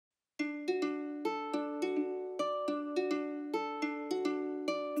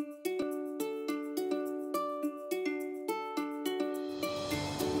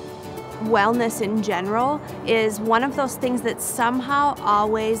wellness in general is one of those things that somehow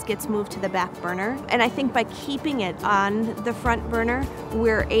always gets moved to the back burner. And I think by keeping it on the front burner,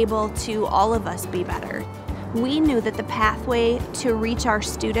 we're able to, all of us, be better. We knew that the pathway to reach our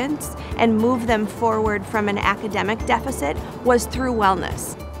students and move them forward from an academic deficit was through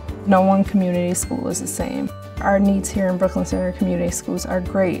wellness. No one community school is the same. Our needs here in Brooklyn Center Community Schools are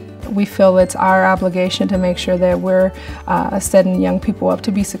great. We feel it's our obligation to make sure that we're setting young people up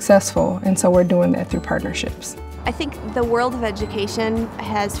to be successful, and so we're doing that through partnerships. I think the world of education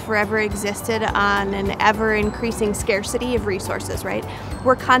has forever existed on an ever-increasing scarcity of resources, right?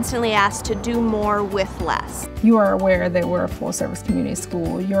 We're constantly asked to do more with less. You are aware that we're a full-service community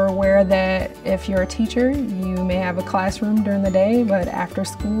school. You're aware that if you're a teacher, you may have a classroom during the day, but after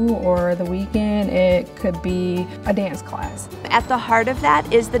school or the weekend, it could be a dance class. At the heart of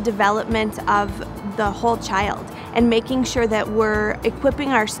that is the development of the whole child and making sure that we're equipping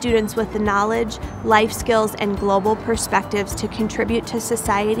our students with the knowledge, life skills, and global perspectives to contribute to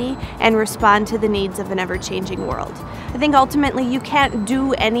society and respond to the needs of an ever-changing world. I think ultimately you can't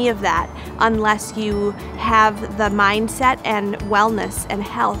do any of that unless you have the mindset and wellness and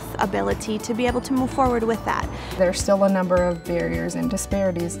health ability to be able to move forward with that. There's still a number of barriers and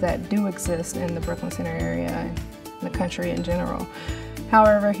disparities that do exist in the Brooklyn Center area and the country in general.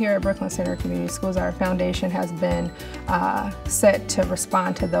 However, here at Brooklyn Center Community Schools, our foundation has been set to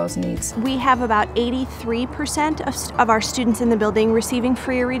respond to those needs. We have about 83% of our students in the building receiving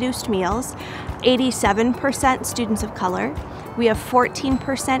free or reduced meals, 87% students of color. We have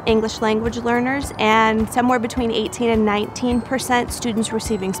 14% English language learners, and somewhere between 18 and 19% students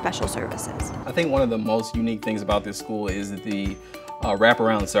receiving special services. I think one of the most unique things about this school is the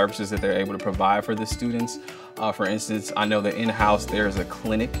wraparound services that they're able to provide for the students. For instance, I know that in-house there's a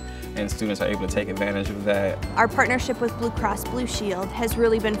clinic and students are able to take advantage of that. Our partnership with Blue Cross Blue Shield has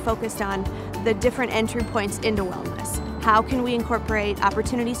really been focused on the different entry points into wellness. How can we incorporate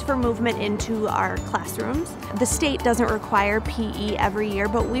opportunities for movement into our classrooms? The state doesn't require PE every year,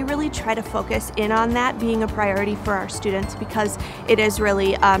 but we really try to focus in on that being a priority for our students because it is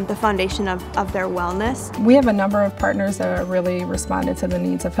really the foundation of their wellness. We have a number of partners that are really responded to the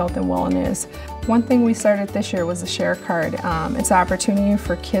needs of health and wellness. One thing we started this year was a share card. It's an opportunity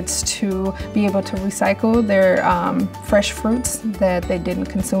for kids to be able to recycle their fresh fruits that they didn't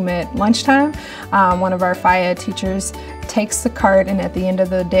consume at lunchtime. One of our FIA teachers takes the card, and at the end of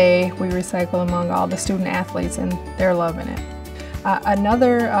the day we recycle among all the student athletes, and they're loving it.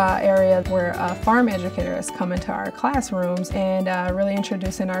 Another area where a farm educator has come into our classrooms and really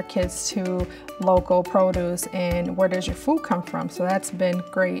introducing our kids to local produce and where does your food come from, so that's been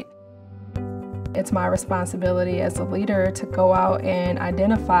great. It's my responsibility as a leader to go out and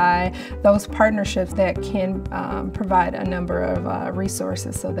identify those partnerships that can provide a number of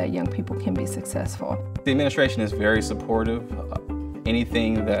resources so that young people can be successful. The administration is very supportive.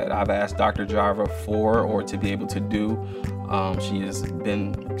 Anything that I've asked Dr. Jarva for or to be able to do, she has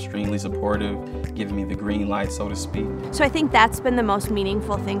been extremely supportive, giving me the green light, so to speak. So I think that's been the most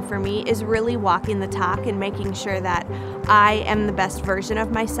meaningful thing for me, is really walking the talk and making sure that I am the best version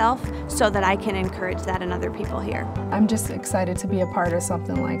of myself so that I can encourage that in other people here. I'm just excited to be a part of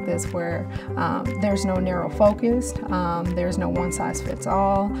something like this where there's no narrow focus, there's no one size fits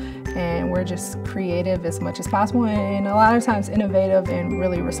all, and we're just creative as much as possible and a lot of times innovative and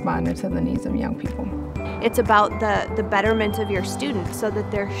really responding to the needs of young people. It's about the betterment of your students so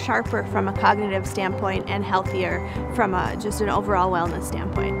that they're sharper from a cognitive standpoint and healthier from just an overall wellness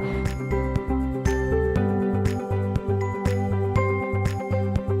standpoint.